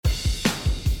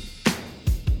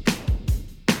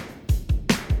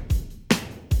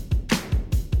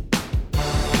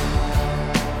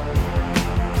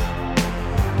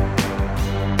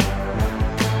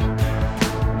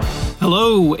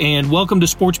Hello, and welcome to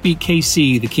SportsBeat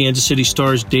KC, the Kansas City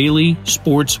Star's daily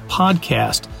sports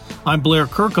podcast. I'm Blair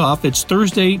Kirchhoff. It's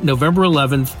Thursday, November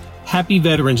 11th. Happy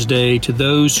Veterans Day to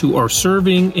those who are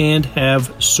serving and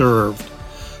have served.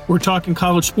 We're talking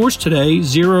college sports today,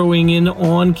 zeroing in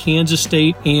on Kansas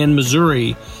State and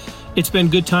Missouri. It's been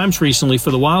good times recently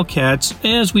for the Wildcats,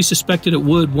 as we suspected it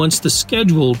would once the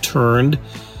schedule turned.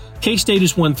 K-State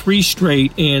has won 3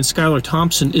 straight, and Skylar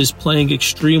Thompson is playing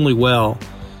extremely well.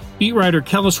 Beat writer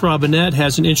Kellis Robinett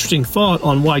has an interesting thought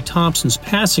on why Thompson's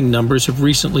passing numbers have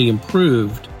recently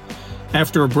improved.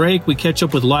 After a break, we catch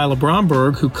up with Lila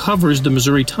Bromberg, who covers the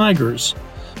Missouri Tigers.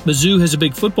 Mizzou has a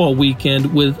big football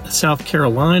weekend with South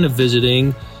Carolina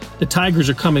visiting. The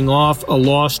Tigers are coming off a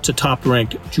loss to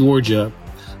top-ranked Georgia.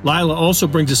 Lila also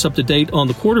brings us up to date on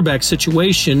the quarterback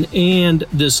situation, and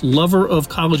this lover of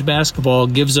college basketball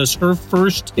gives us her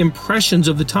first impressions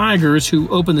of the Tigers, who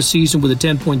opened the season with a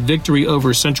 10-point victory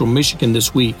over Central Michigan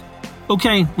this week.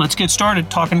 Okay, let's get started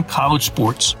talking college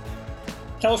sports.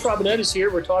 Kellis Robinett is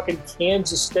here. We're talking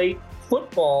Kansas State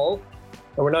football,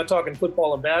 and we're not talking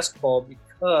football and basketball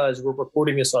because we're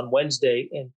recording this on Wednesday,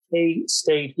 and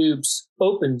K-State Hoops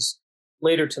opens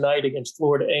later tonight against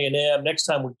Florida A&M. Next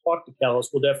time we talk to Kellis,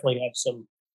 we'll definitely have some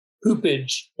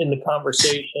hoopage in the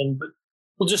conversation. But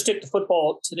we'll just stick to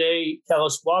football today.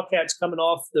 Kellis, Wildcats coming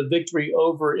off the victory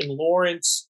over in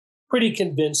Lawrence. Pretty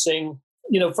convincing.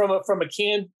 You know, from a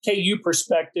KU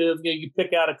perspective, you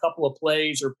pick out a couple of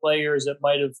plays or players that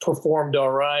might have performed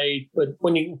all right. But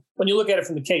when you look at it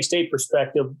from the K-State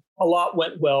perspective, a lot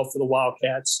went well for the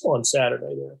Wildcats on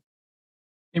Saturday there.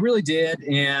 It really did,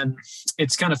 and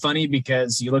it's kind of funny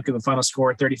because you look at the final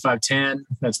score, 35-10.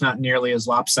 That's not nearly as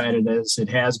lopsided as it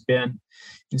has been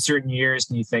in certain years,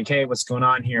 and you think, hey, what's going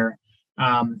on here?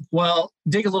 Well,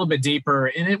 dig a little bit deeper,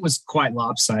 and it was quite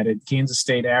lopsided. Kansas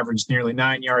State averaged nearly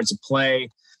 9 yards a play,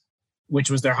 which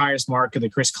was their highest mark of the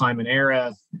Chris Klieman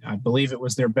era. I believe it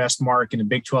was their best mark in a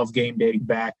Big 12 game dating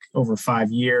back over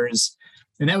 5 years,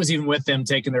 and that was even with them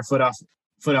taking their foot off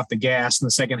the gas in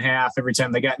the second half. Every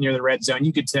time they got near the red zone,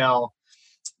 you could tell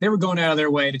they were going out of their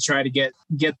way to try to get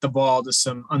the ball to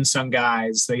some unsung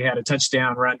guys. They had a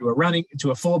touchdown run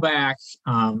to a fullback.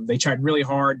 They tried really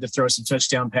hard to throw some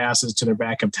touchdown passes to their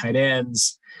backup tight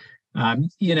ends.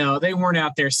 They weren't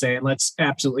out there saying, let's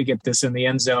absolutely get this in the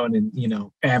end zone and,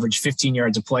 average 15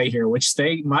 yards a play here, which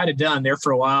they might have done there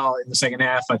for a while in the second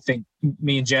half. I think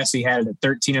me and Jesse had it at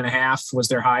 13.5 was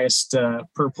their highest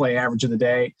per play average of the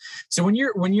day. So when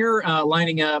you're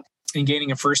lining up and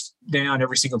gaining a first down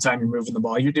every single time you're moving the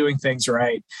ball, you're doing things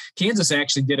right. Kansas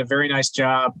actually did a very nice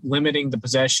job limiting the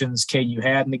possessions KU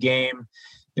had in the game.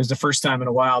 It was the first time in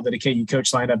a while that a KU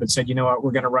coach lined up and said, you know what,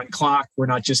 we're going to run clock. We're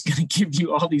not just going to give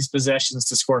you all these possessions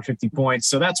to score 50 points.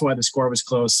 So that's why the score was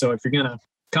close. So if you're going to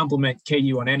compliment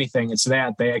KU on anything, it's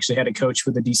that they actually had a coach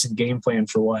with a decent game plan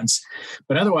for once.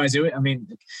 But otherwise,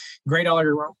 great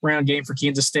all-around game for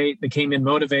Kansas State. They came in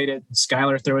motivated.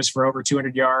 Skylar throws for over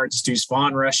 200 yards. Deuce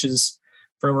Vaughn rushes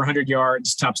for over 100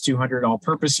 yards, tops 200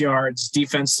 all-purpose yards.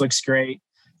 Defense looks great.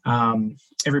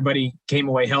 Everybody came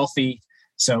away healthy.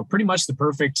 So pretty much the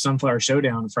perfect Sunflower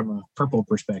Showdown from a purple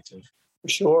perspective. For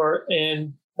sure.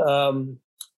 And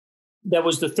that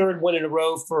was the third win in a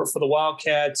row for the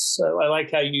Wildcats. I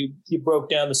like how you broke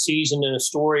down the season in a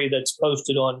story that's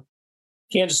posted on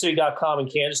kansascity.com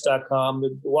and kansas.com.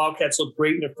 The Wildcats looked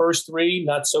great in their first 3,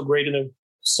 not so great in their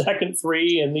second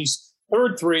 3, and these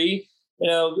third 3,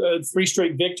 3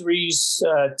 straight victories,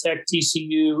 Tech,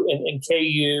 TCU, and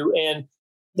KU. And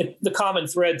the common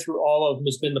thread through all of them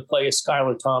has been the play of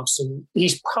Skylar Thompson.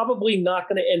 He's probably not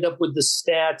going to end up with the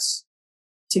stats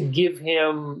to give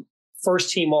him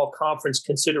first-team all-conference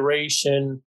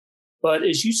consideration. But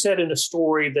as you said in a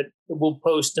story that we'll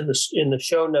post in the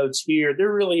show notes here,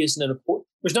 there really isn't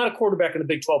there's not a quarterback in the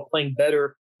Big 12 playing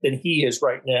better than he is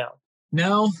right now.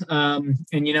 No, and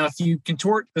if you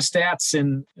contort the stats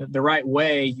in the right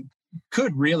way, you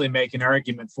could really make an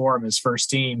argument for him as first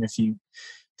team if you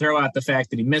throw out the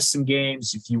fact that he missed some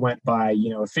games. If you went by,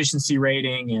 efficiency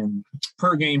rating and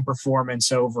per game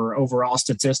performance over overall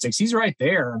statistics, he's right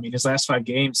there. I mean, his last 5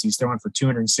 games, he's throwing for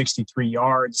 263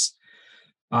 yards.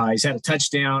 He's had a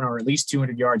touchdown or at least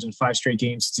 200 yards in 5 straight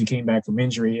games since he came back from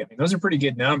injury. I mean, those are pretty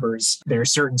good numbers. There are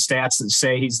certain stats that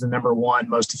say he's the number 1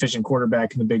 most efficient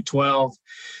quarterback in the Big 12.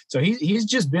 So he's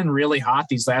just been really hot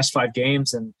these last 5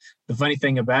 games. And the funny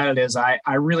thing about it is I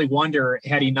really wonder,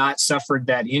 had he not suffered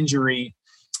that injury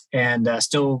and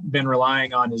still been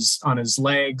relying on his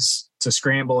legs to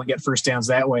scramble and get first downs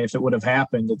that way, if it would have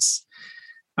happened.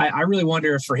 I really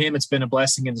wonder if for him it's been a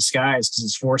blessing in disguise because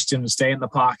it's forced him to stay in the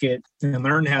pocket and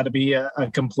learn how to be a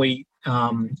complete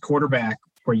quarterback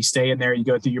where you stay in there, you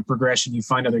go through your progression, you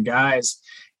find other guys.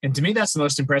 And to me, that's the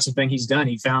most impressive thing he's done.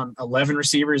 He found 11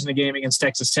 receivers in a game against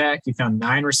Texas Tech. He found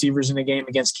 9 receivers in a game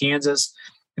against Kansas.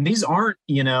 And these aren't,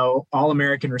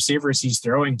 all-American receivers he's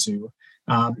throwing to.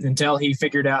 Until he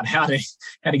figured out how to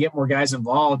get more guys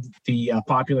involved. The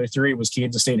popular theory was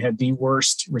Kansas State had the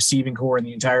worst receiving core in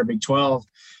the entire Big 12.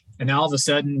 And now all of a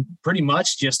sudden, pretty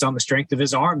much just on the strength of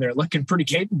his arm, they're looking pretty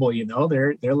capable,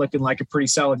 They're looking like a pretty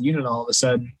solid unit all of a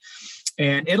sudden.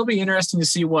 And it'll be interesting to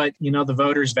see what, the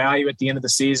voters value at the end of the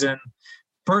season.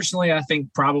 Personally, I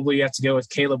think probably you have to go with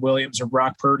Caleb Williams or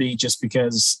Brock Purdy just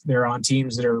because they're on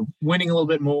teams that are winning a little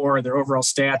bit more. Their overall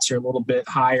stats are a little bit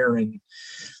higher. And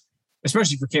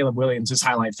especially for Caleb Williams, his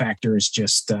highlight factor is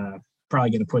just probably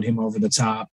going to put him over the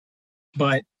top.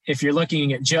 But if you're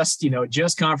looking at just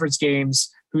conference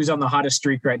games, who's on the hottest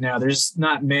streak right now, there's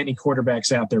not many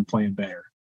quarterbacks out there playing better.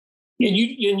 And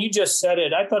you just said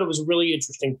it. I thought it was a really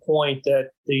interesting point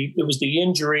that it was the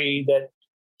injury that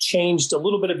changed a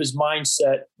little bit of his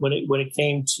mindset when it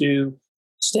came to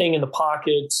staying in the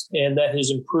pocket, and that has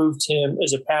improved him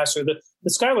as a passer. The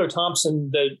Skylar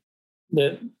Thompson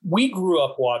that we grew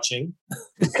up watching,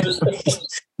 that's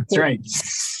right,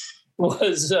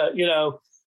 was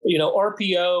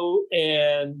RPO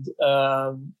and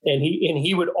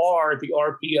he would R the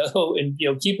RPO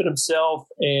and keep it himself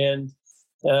and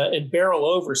barrel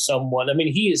over someone. I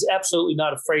mean, he is absolutely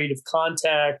not afraid of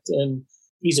contact, and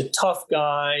he's a tough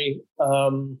guy.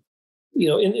 In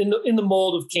the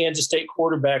mold of Kansas State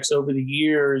quarterbacks over the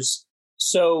years.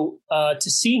 So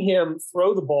to see him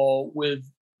throw the ball with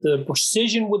the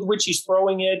precision with which he's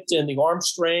throwing it and the arm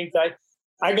strength,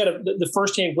 I got the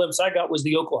firsthand glimpse I got was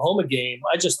the Oklahoma game.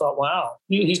 I just thought, wow,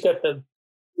 he's got the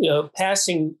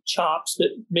passing chops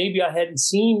that maybe I hadn't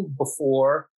seen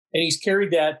before, and he's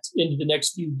carried that into the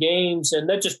next few games, and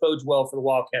that just bodes well for the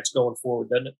Wildcats going forward,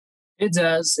 doesn't it? It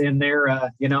does, and they're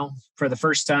for the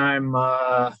first time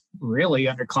really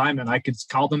under Kleiman, I could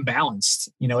call them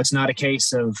balanced. It's not a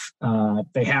case of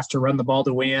they have to run the ball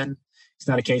to win. It's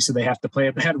not a case of they have to play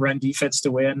a bad run defense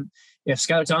to win. If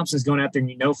Skylar Thompson's going out there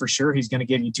and for sure he's going to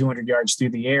give you 200 yards through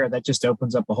the air, that just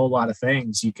opens up a whole lot of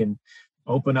things. You can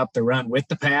open up the run with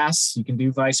the pass. You can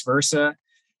do vice versa.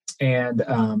 And,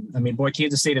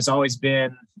 Kansas State has always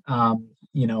been,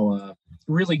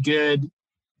 really good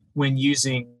when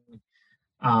using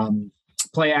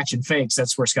play action fakes.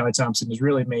 That's where Skylar Thompson has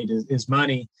really made his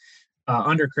money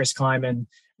under Chris Kleiman.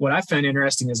 What I found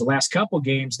interesting is the last couple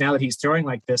games, now that he's throwing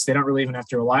like this, they don't really even have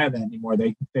to rely on that anymore.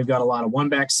 They've got a lot of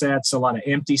one-back sets, a lot of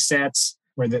empty sets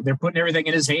where they're putting everything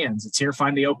in his hands. It's here,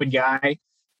 find the open guy,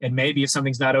 and maybe if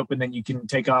something's not open, then you can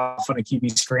take off on a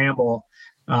QB scramble.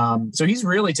 So he's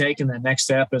really taken that next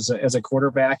step as a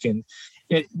quarterback. And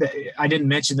I didn't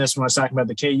mention this when I was talking about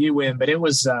the KU win, but it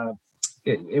was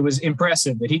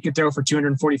impressive that he could throw for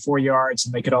 244 yards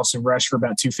and they could also rush for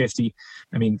about 250.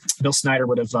 I mean, Bill Snyder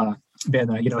would have been,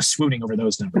 swooning over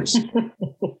those numbers.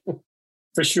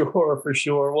 For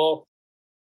sure. Well,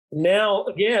 now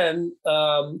again,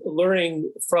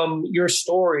 learning from your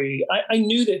story, I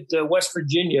knew that West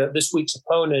Virginia, this week's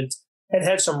opponent,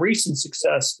 had some recent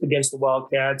success against the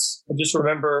Wildcats. I just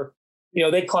remember,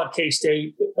 they caught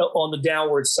K-State on the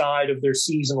downward side of their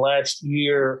season last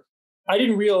year. I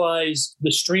didn't realize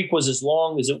the streak was as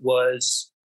long as it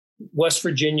was. West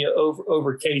Virginia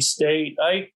over K-State.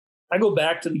 I go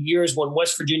back to the years when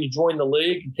West Virginia joined the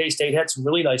league and K-State had some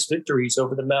really nice victories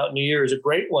over the Mountaineers. A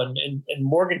great one in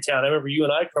Morgantown. I remember you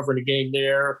and I covering a game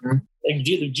there. Mm-hmm.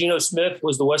 And Geno Smith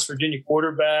was the West Virginia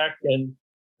quarterback, and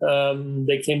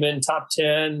they came in top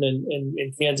 10,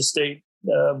 and Kansas State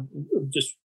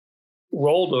just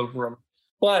rolled over them.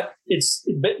 But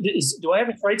do I have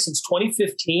it right? Since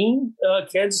 2015,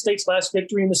 Kansas State's last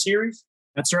victory in the series?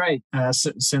 That's right.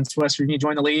 Since West Virginia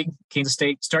joined the league, Kansas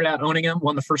State started out owning them,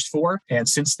 won the first 4. And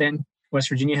since then, West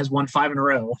Virginia has won 5 in a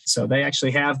row. So they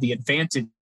actually have the advantage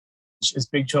as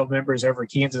Big 12 members over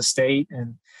Kansas State.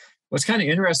 And what's kind of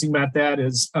interesting about that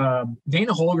is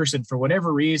Dana Holgorsen, for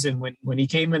whatever reason, when he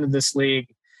came into this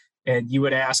league, and you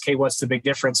would ask, hey, what's the big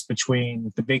difference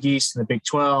between the Big East and the Big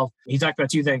 12? He talked about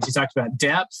 2 things. He talked about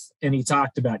depth and he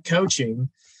talked about coaching.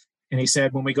 And he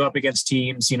said, when we go up against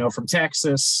teams, from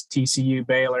Texas, TCU,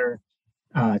 Baylor,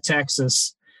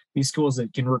 Texas, these schools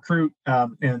that can recruit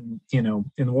in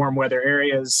warm weather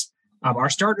areas, our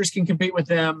starters can compete with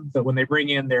them. But when they bring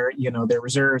in their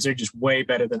reserves, they're just way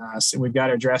better than us. And we've got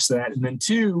to address that. And then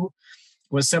 2,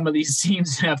 was some of these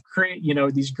teams have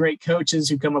these great coaches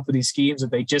who come up with these schemes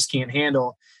that they just can't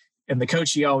handle. And the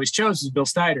coach he always chose was Bill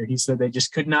Snyder. He said they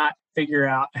just could not figure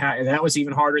out how, and that was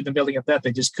even harder than building up that.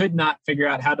 They just could not figure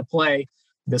out how to play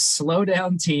the slow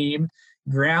down team,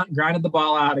 grinded the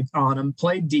ball out on him,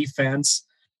 played defense.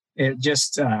 It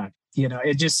just,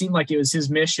 it just seemed like it was his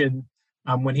mission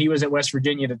when he was at West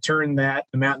Virginia to turn the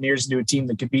Mountaineers into a team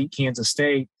that could beat Kansas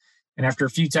State. And after a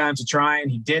few times of trying,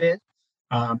 he did it.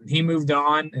 He moved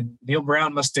on, and Neal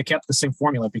Brown must have kept the same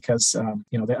formula because,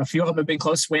 a few of them have been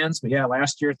close wins. But, yeah,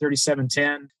 last year,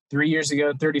 37-10. 3 years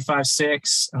ago,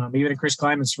 35-6. Even in Chris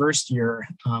Kleiman's first year,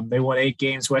 they won 8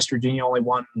 games. West Virginia only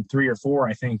won 3 or 4,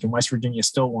 I think, and West Virginia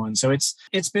still won. So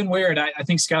it's been weird. I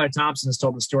think Skylar Thompson has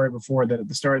told the story before that at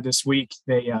the start of this week,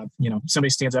 they, somebody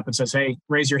stands up and says, hey,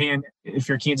 raise your hand if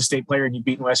you're a Kansas State player and you've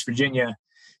beaten West Virginia.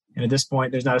 And at this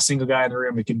point, there's not a single guy in the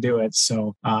room who can do it.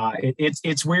 So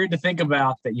it's weird to think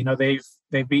about that.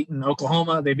 They've beaten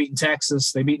Oklahoma, they've beaten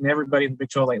Texas, they've beaten everybody in the Big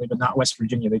 12 lately, but not West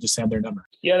Virginia. They just had their number.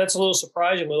 Yeah, that's a little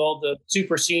surprising with all the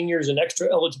super seniors and extra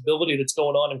eligibility that's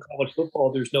going on in college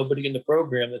football. There's nobody in the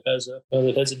program that has a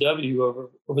W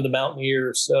over the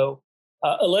Mountaineers. So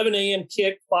 11 a.m.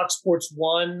 kick, Fox Sports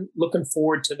 1. Looking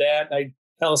forward to that.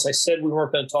 Alice, I said we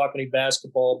weren't going to talk any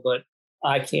basketball, but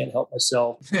I can't help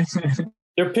myself.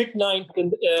 They're picked 9th,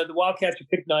 and the Wildcats are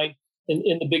picked 9th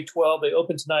in the Big 12. They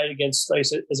open tonight against,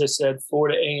 as I said,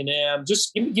 Florida A&M.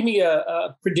 Just give me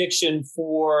a prediction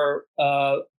for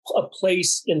a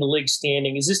place in the league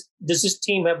standing. Does this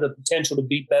team have the potential to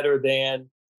be better than?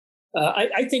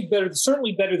 I think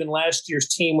certainly better than last year's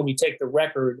team when you take the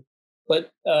record.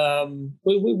 But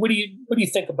what do you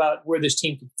think about where this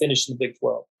team could finish in the Big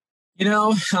 12?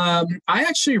 I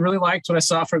actually really liked what I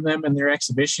saw from them in their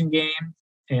exhibition game.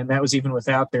 And that was even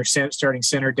without their starting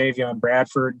center, Davion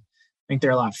Bradford. I think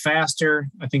they're a lot faster.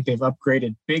 I think they've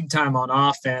upgraded big time on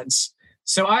offense.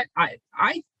 So I'm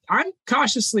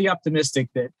cautiously optimistic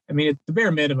that, at the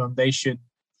bare minimum, they should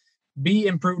be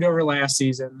improved over last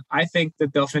season. I think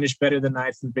that they'll finish better than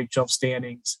 9th in the Big 12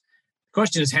 standings. The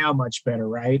question is how much better,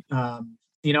 right?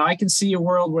 I can see a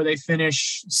world where they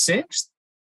finish 6th,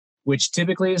 which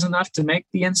typically is enough to make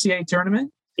the NCAA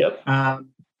tournament. Yep.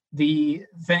 The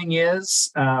thing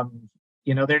is,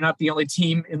 they're not the only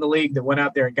team in the league that went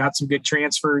out there and got some good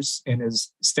transfers and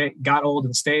got old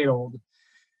and stayed old.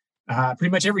 Pretty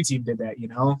much every team did that,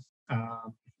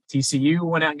 TCU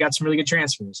went out and got some really good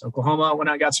transfers. Oklahoma went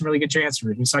out and got some really good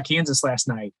transfers. We saw Kansas last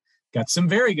night, got some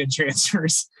very good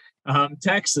transfers.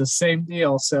 Texas, same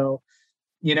deal. So,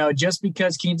 just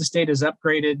because Kansas State has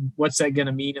upgraded, what's that going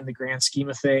to mean in the grand scheme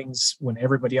of things when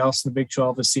everybody else in the Big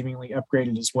 12 is seemingly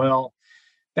upgraded as well?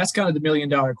 That's kind of the $1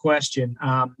 million question.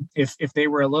 If they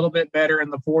were a little bit better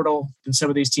in the portal than some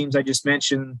of these teams I just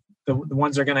mentioned, the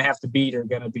ones they're going to have to beat are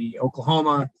going to be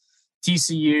Oklahoma,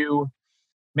 TCU,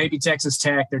 maybe Texas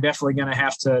Tech. They're definitely going to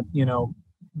have to,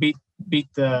 beat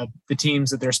the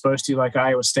teams that they're supposed to, like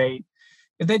Iowa State.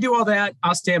 If they do all that,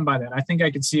 I'll stand by that. I think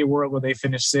I could see a world where they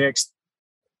finish 6th.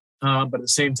 But at the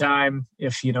same time,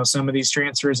 if some of these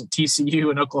transfers at TCU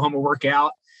and Oklahoma work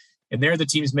out, and they're the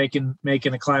teams making a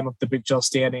climb up the Big 12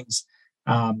 standings,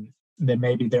 then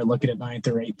maybe they're looking at 9th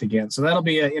or 8th again. So that'll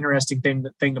be an interesting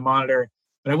thing to monitor.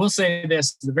 But I will say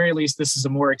this, at the very least, this is a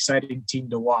more exciting team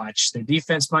to watch. Their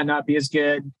defense might not be as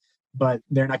good, but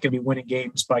they're not going to be winning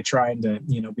games by trying to,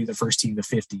 be the first team to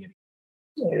 50.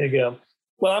 There you go.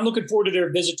 Well, I'm looking forward to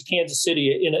their visit to Kansas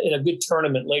City in a good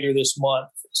tournament later this month.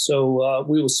 So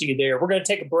we will see you there. We're going to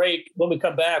take a break. When we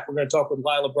come back, we're going to talk with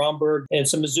Lila Bromberg and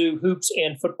some Mizzou hoops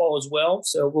and football as well.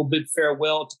 So we'll bid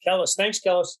farewell to Kellis. Thanks,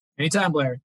 Kellis. Anytime,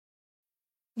 Blair.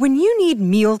 When you need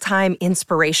mealtime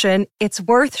inspiration, it's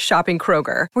worth shopping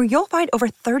Kroger, where you'll find over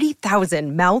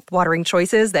 30,000 mouth-watering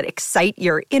choices that excite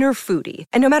your inner foodie.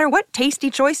 And no matter what tasty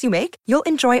choice you make, you'll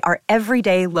enjoy our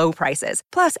everyday low prices,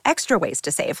 plus extra ways to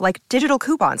save, like digital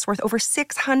coupons worth over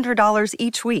 $600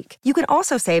 each week. You can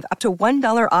also save up to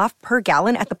 $1 off per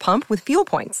gallon at the pump with fuel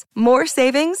points. More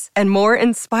savings and more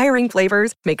inspiring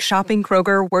flavors make shopping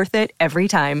Kroger worth it every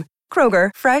time. Kroger,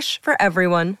 fresh for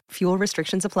everyone. Fuel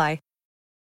restrictions apply.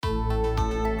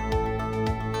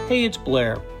 Hey, it's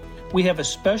Blair. We have a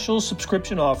special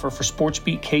subscription offer for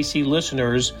SportsBeat KC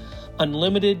listeners,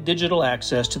 unlimited digital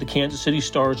access to the Kansas City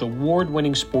Stars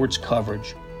award-winning sports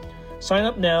coverage. Sign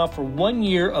up now for 1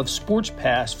 year of Sports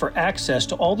Pass for access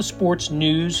to all the sports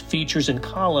news, features, and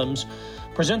columns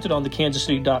presented on the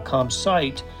kansascity.com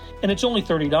site, and it's only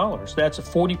 $30. That's a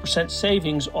 40%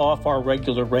 savings off our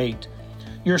regular rate.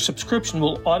 Your subscription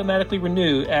will automatically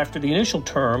renew after the initial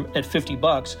term at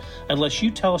 $50 unless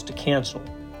you tell us to cancel.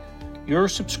 Your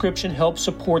subscription helps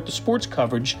support the sports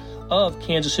coverage of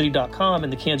kansascity.com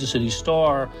and the Kansas City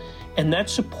Star, and that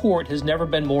support has never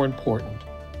been more important.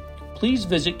 Please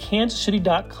visit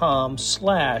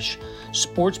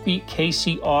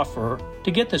kansascity.com/SportsBeatKC offer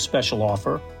to get this special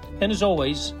offer. And as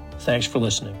always, thanks for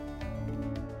listening.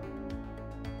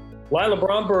 Lila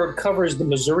Bromberg covers the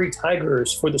Missouri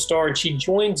Tigers for the Star, and she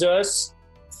joins us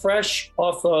fresh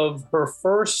off of her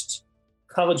first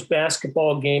college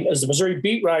basketball game as the Missouri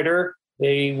beat writer.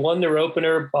 They won their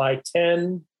opener by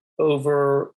 10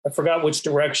 over, I forgot which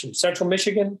direction, Central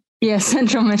Michigan? Yeah,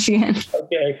 Central Michigan.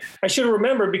 Okay. I should have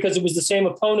remembered because it was the same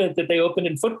opponent that they opened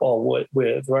in football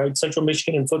with, right? Central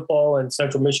Michigan in football and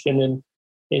Central Michigan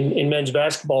in men's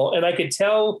basketball. And I could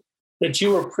tell that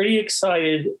you were pretty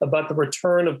excited about the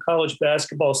return of college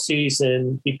basketball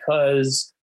season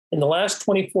because in the last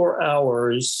 24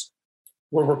 hours,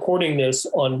 we're recording this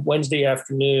on Wednesday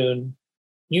afternoon,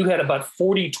 you had about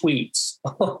 40 tweets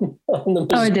on the.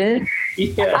 Oh, I did?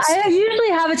 Yes. I usually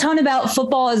have a ton about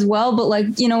football as well, but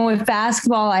with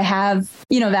basketball, I have,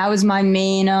 that was my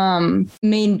main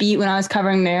beat when I was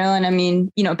covering Maryland. I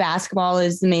mean, basketball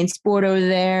is the main sport over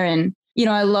there. And,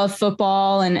 I love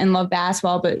football and love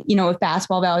basketball, but, with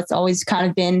basketball, it's always kind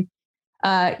of been,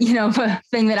 a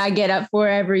thing that I get up for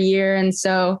every year. And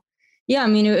so, yeah, I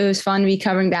mean, it was fun to be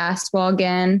covering basketball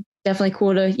again. Definitely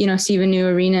cool to, see the new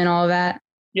arena and all that.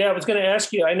 Yeah, I was going to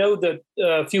ask you, I know that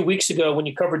a few weeks ago when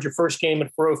you covered your first game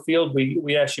at Faurot Field,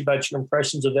 we asked you about your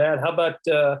impressions of that. How about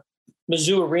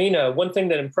Mizzou Arena? One thing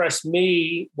that impressed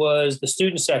me was the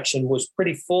student section was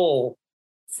pretty full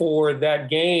for that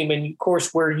game. And of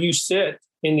course, where you sit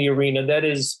in the arena,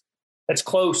 that's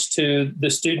close to the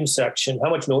student section. How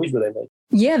much noise were they making?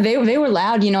 Yeah, they were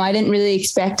loud. I didn't really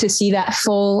expect to see that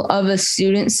full of a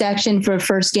student section for a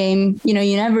first game. You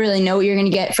never really know what you're going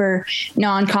to get for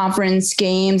non-conference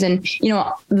games. And,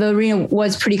 the arena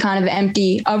was pretty kind of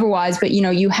empty otherwise, but,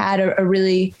 you had a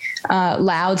really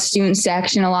loud student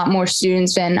section, a lot more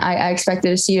students than I expected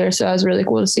to see there. So that was really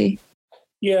cool to see.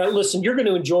 Yeah, listen, you're going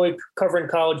to enjoy covering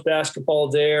college basketball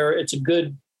there. It's a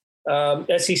good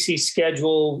SEC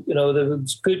schedule.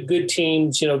 The good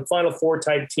teams, Final Four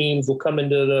type teams will come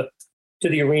into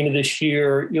the arena this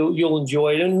year. You'll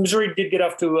enjoy it. And Missouri did get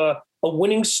off to a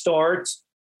winning start,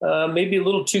 maybe a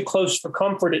little too close for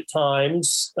comfort at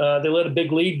times. They let a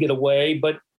big lead get away,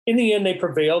 but in the end they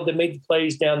prevailed. They made the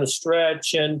plays down the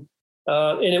stretch, and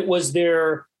it was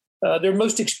their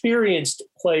most experienced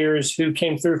players who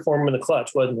came through for them in the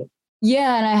clutch, wasn't it?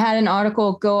 Yeah, and I had an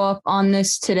article go up on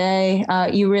this today.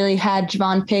 You really had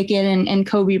Javon Pickett and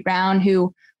Kobe Brown,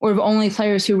 who were the only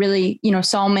players who really,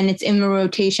 saw minutes in the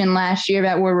rotation last year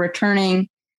that were returning,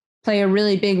 play a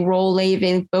really big role late.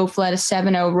 They both led a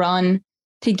 7-0 run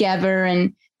together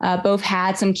and both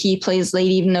had some key plays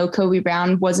late, even though Kobe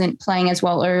Brown wasn't playing as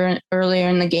well earlier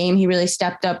in the game. He really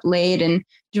stepped up late, and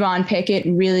Javon Pickett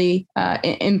really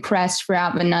impressed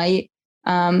throughout the night.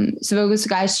 So those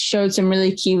guys showed some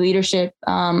really key leadership.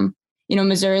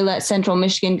 Missouri let Central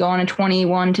Michigan go on a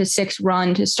 21-6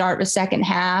 run to start the second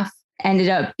half. Ended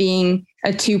up being a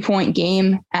 2-point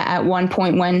game at one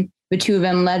point when the two of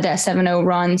them led that 7-0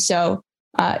 run. So,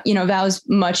 that was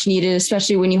much needed,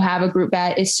 especially when you have a group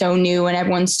that is so new and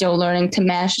everyone's still learning to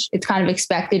mesh. It's kind of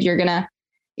expected you're going to,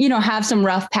 have some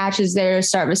rough patches there to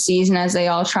start the season as they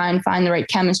all try and find the right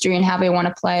chemistry and how they want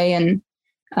to play. And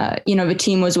the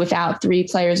team was without 3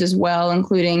 players as well,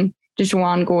 including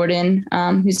DeJuan Gordon,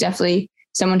 who's definitely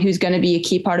someone who's going to be a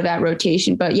key part of that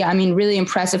rotation. But yeah, I mean, really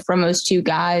impressive from those two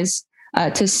guys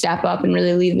to step up and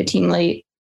really lead the team late.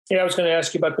 Yeah, I was going to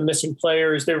ask you about the missing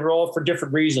players. They were all for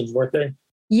different reasons, weren't they?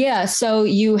 Yeah, so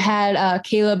you had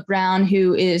Caleb Brown,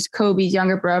 who is Kobe's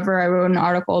younger brother. I wrote an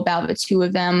article about the two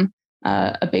of them,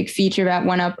 a big feature that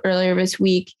went up earlier this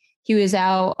week. He was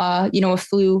out, with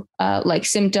flu-like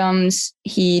symptoms.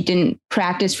 He didn't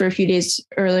practice for a few days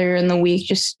earlier in the week,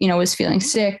 just, was feeling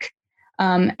sick.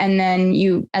 And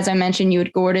then as I mentioned, you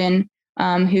had Gordon,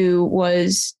 who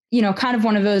was, kind of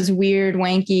one of those weird,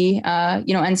 wanky,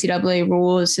 NCAA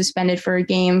rules, suspended for a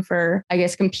game for, I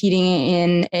guess, competing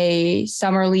in a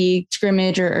summer league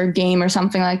scrimmage or game or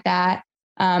something like that.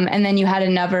 And then you had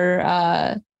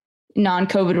another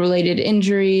non-COVID related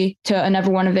injury to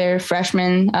another one of their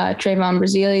freshmen, Trayvon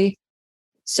Brazili.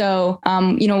 So,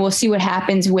 we'll see what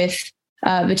happens with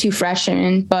the two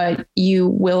freshmen, but you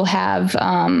will have,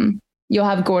 you'll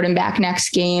have Gordon back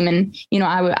next game. And,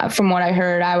 from what I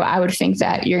heard, I would think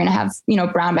that you're going to have,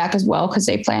 Brown back as well, because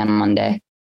they play on Monday.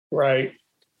 Right.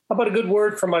 How about a good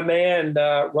word for my man,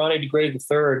 Ronnie DeGray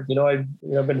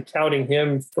III? I've been touting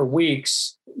him for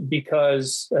weeks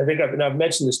because I think I've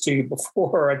mentioned this to you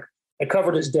before. I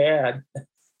covered his dad.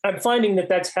 I'm finding that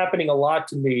that's happening a lot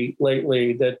to me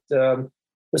lately, that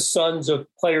the sons of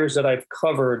players that I've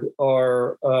covered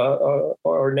are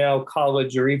now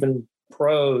college or even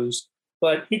pros,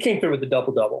 but he came through with a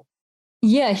double-double.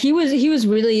 Yeah, he was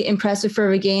really impressive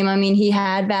for a game. I mean, he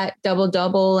had that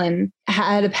double and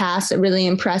had a pass that really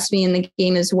impressed me in the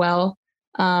game as well.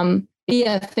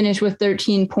 Finished with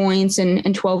 13 points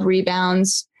and 12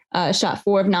 rebounds, shot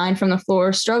 4 of 9 from the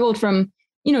floor, struggled from,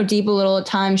 deep a little at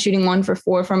times, shooting 1 for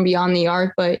 4 from beyond the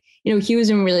arc. But, he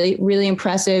was really, really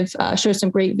impressive, showed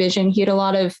some great vision. He had a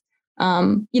lot of,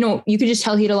 you could just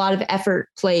tell he had a lot of effort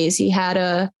plays. He had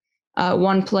a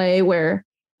one play where,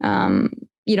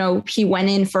 he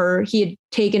had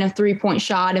taken a 3-point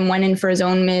shot and went in for his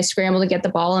own miss, scrambled to get the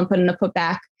ball and put in a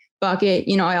putback bucket.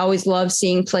 I always love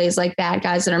seeing plays like that,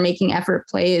 guys that are making effort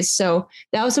plays. So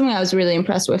that was something I was really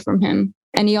impressed with from him.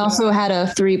 And he also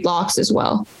had 3 blocks as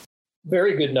well.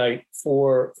 Very good night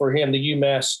for him, the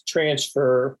UMass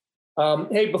transfer.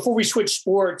 Hey, before we switch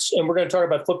sports, and we're going to talk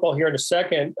about football here in a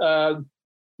second,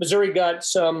 Missouri got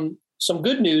some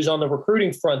good news on the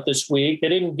recruiting front this week. They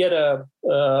didn't get a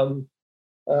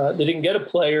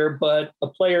player, but a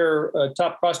player,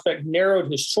 top prospect,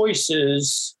 narrowed his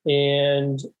choices,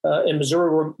 and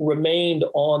Missouri remained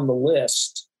on the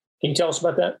list. Can you tell us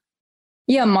about that?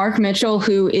 Yeah, Mark Mitchell,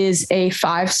 who is a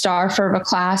 5-star for the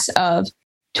class of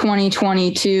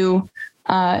 2022.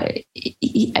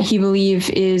 He believe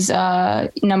is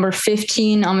number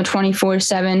 15 on the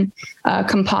 24/7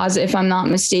 composite, if I'm not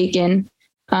mistaken.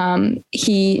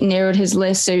 He narrowed his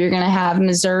list, so you're going to have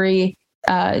Missouri,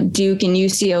 Duke, and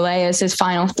UCLA as his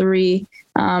final 3.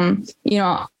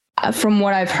 From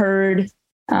what I've heard,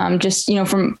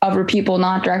 from other people,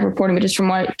 not direct reporting, but just from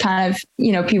what kind of,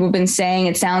 people have been saying,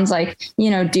 it sounds like,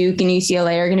 Duke and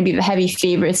UCLA are going to be the heavy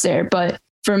favorites there. But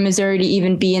for Missouri to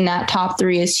even be in that top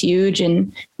 3 is huge.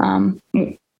 And,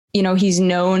 he's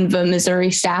known the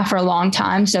Missouri staff for a long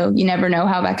time, so you never know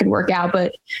how that could work out.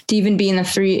 But to even be in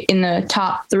the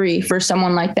top 3 for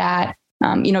someone like that,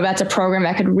 that's a program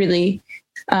that could really,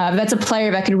 that's a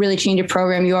player that could really change a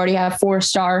program. You already have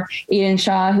 4-star Aiden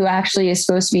Shaw, who actually is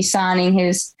supposed to be signing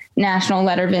his national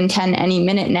letter of intent any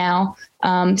minute now.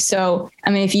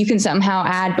 If you can somehow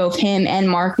add both him and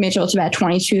Mark Mitchell to that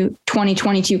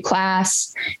 2022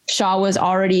 class, Shaw was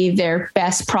already their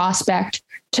best prospect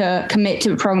to commit to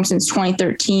the program since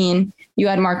 2013. You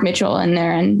had Mark Mitchell in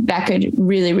there, and that could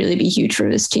really, really be huge for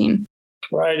this team.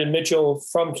 Right. And Mitchell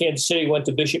from Kansas City went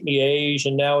to Bishop Miege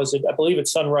and now is I believe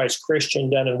it's Sunrise Christian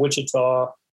down in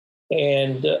Wichita.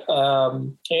 And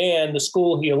the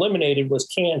school he eliminated was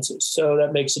Kansas. So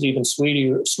that makes it even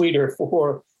sweeter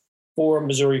for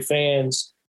Missouri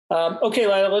fans. Okay,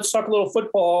 Lila, let's talk a little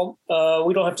football.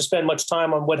 We don't have to spend much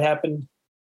time on what happened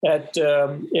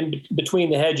in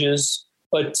between the hedges,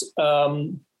 but the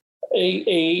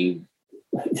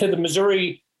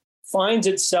Missouri finds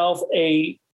itself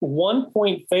a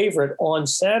 1-point favorite on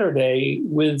Saturday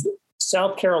with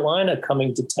South Carolina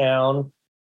coming to town.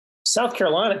 South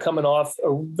Carolina coming off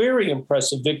a very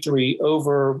impressive victory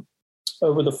over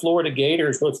the Florida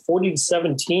Gators with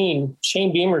 40-17.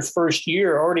 Shane Beamer's first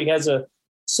year already has a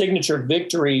signature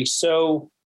victory. So,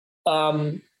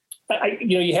 you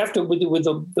have to, with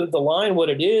the line, what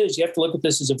it is, you have to look at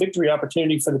this as a victory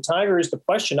opportunity for the Tigers. The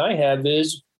question I have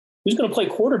is, who's going to play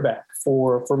quarterback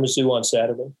for Mizzou on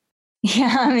Saturday?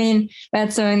 Yeah,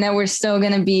 that's something that we're still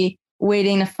going to be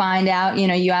waiting to find out.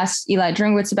 You asked Eli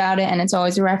Drinkwitz about it, and it's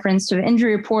always a reference to the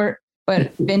injury report,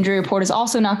 but the injury report is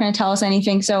also not going to tell us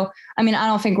anything. So, I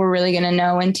don't think we're really going to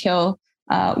know until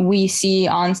we see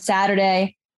on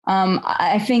Saturday.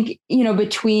 I think,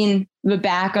 between the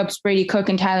backups, Brady Cook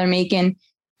and Tyler Macon,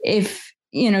 if,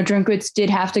 Drinkwitz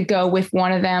did have to go with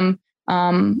one of them,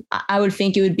 I would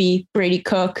think it would be Brady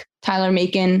Cook. Tyler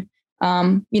Macon,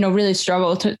 really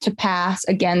struggled to pass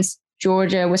against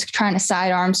Georgia, was trying to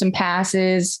sidearm some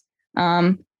passes.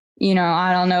 I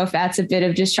don't know if that's a bit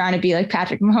of just trying to be like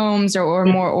Patrick Mahomes or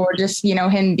more, or just,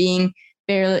 him being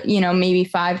barely, maybe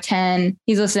 5'10".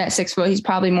 He's listed at 6 foot. He's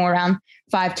probably more around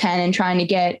 5'10" and trying to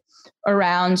get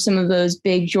around some of those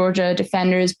big Georgia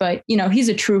defenders. But, he's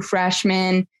a true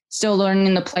freshman, still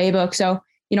learning the playbook. So,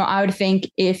 I would think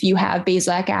if you have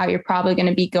Bazelak out, you're probably going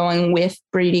to be going with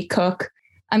Brady Cook.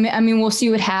 We'll see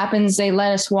what happens. They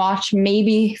let us watch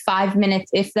maybe 5 minutes,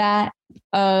 if that,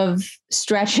 of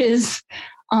stretches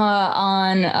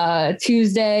on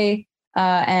Tuesday.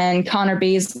 And Connor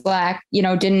Bazelak,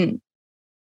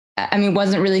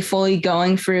 wasn't really fully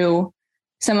going through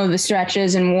some of the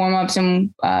stretches and warm-ups,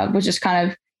 and was just kind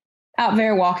of out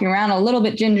there walking around a little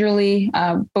bit gingerly,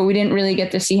 but we didn't really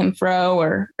get to see him throw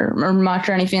or much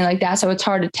or anything like that. So it's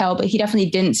hard to tell, but he definitely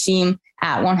didn't seem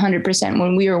at 100%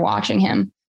 when we were watching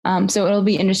him. So it'll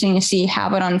be interesting to see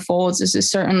how it unfolds. This is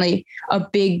certainly a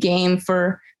big game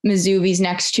for Mizzou these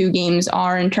next two games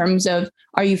are in terms of,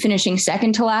 are you finishing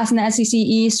second to last in the SEC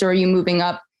East, or are you moving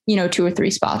up, 2 or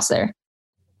 3 spots there?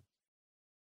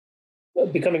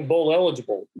 Becoming bowl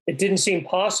eligible. It didn't seem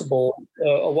possible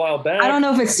a while back. I don't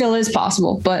know if it still is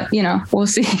possible, but, we'll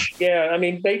see. Yeah, I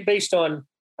mean, based on,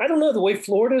 I don't know, the way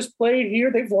Florida's played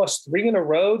here, they've lost 3 in a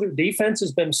row. Their defense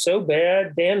has been so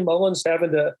bad. Dan Mullen's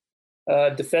having to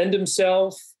defend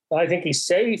himself. I think he's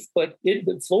safe, but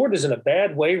Florida's in a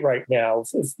bad way right now.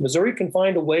 If Missouri can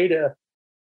find a way to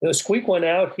squeak one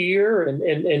out here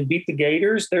and beat the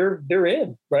Gators, they're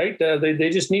in, right? They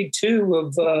just need 2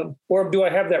 of, or do I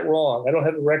have that wrong? I don't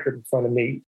have the record in front of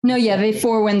me. No, yeah, they have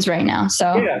 4 wins right now.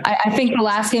 So yeah. I think the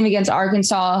last game against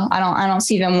Arkansas, I don't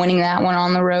see them winning that one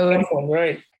on the road.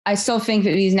 Right. I still think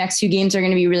that these next 2 games are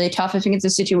going to be really tough. I think it's a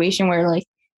situation where,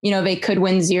 they could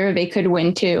win 0, they could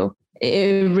win 2.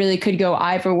 It really could go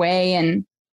either way. And,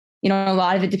 a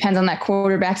lot of it depends on that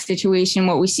quarterback situation,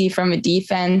 what we see from a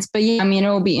defense. But yeah, it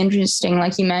will be interesting.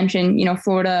 Like you mentioned,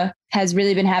 Florida has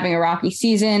really been having a rocky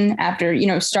season after,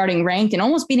 starting ranked and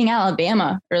almost beating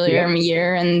Alabama earlier in the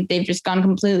year. And they've just gone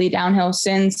completely downhill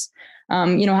since,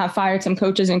 have fired some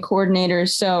coaches and coordinators.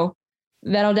 So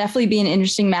that'll definitely be an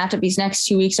interesting matchup. These next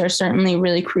 2 weeks are certainly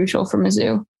really crucial for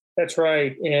Mizzou. That's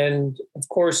right. And of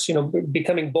course,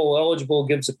 becoming bowl eligible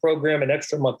gives the program an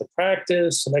extra month of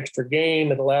practice, an extra game.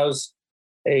 It allows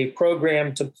a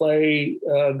program to play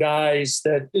guys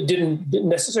that didn't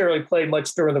necessarily play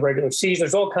much during the regular season.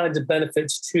 There's all kinds of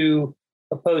benefits to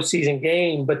a postseason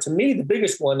game. But to me, the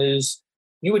biggest one is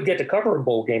you would get to cover a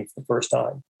bowl game for the first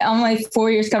time. I'm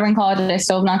 4 years covering college and I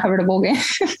still have not covered a bowl game.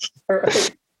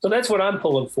 So that's what I'm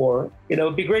pulling for.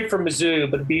 It'd be great for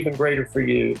Mizzou, but it'd be even greater for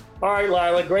you. All right,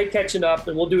 Lila, great catching up,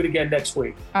 and we'll do it again next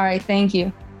week. All right, thank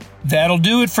you. That'll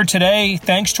do it for today.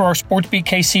 Thanks to our SportsBeat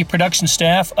KC production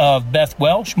staff of Beth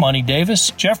Welsh, Monty Davis,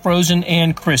 Jeff Rosen,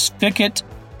 and Chris Fickett.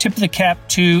 Tip of the cap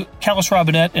to Callis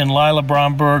Robinette and Lila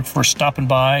Bromberg for stopping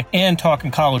by and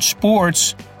talking college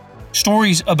sports.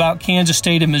 Stories about Kansas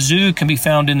State and Mizzou can be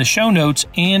found in the show notes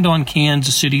and on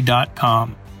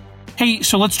kansascity.com. Hey,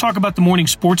 so let's talk about the morning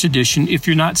sports edition. If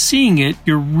you're not seeing it,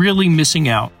 you're really missing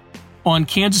out. On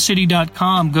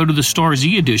kansascity.com, go to the Star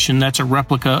Z edition. That's a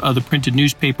replica of the printed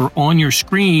newspaper on your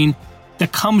screen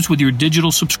that comes with your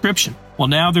digital subscription. Well,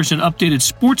 now there's an updated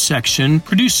sports section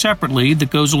produced separately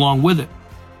that goes along with it.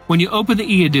 When you open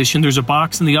the e-edition, there's a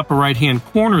box in the upper right-hand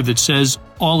corner that says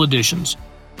All Editions.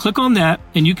 Click on that,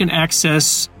 and you can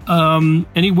access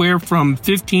anywhere from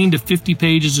 15 to 50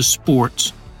 pages of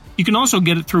sports. You can also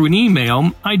get it through an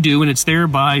email. I do, and it's there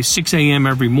by 6 a.m.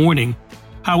 every morning.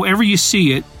 However you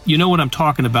see it, you know what I'm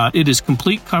talking about. It is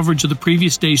complete coverage of the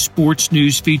previous day's sports,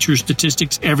 news, features,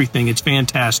 statistics, everything. It's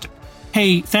fantastic.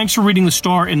 Hey, thanks for reading the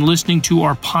Star and listening to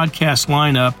our podcast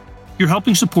lineup. You're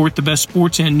helping support the best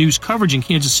sports and news coverage in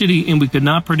Kansas City, and we could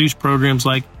not produce programs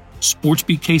like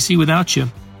SportsBeat KC without you.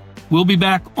 We'll be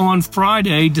back on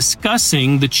Friday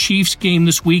discussing the Chiefs game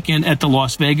this weekend at the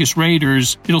Las Vegas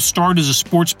Raiders. It'll start as a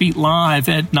Sports Beat Live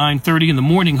at 9:30 in the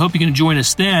morning. Hope you can join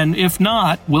us then. If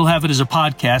not, we'll have it as a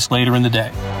podcast later in the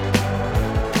day.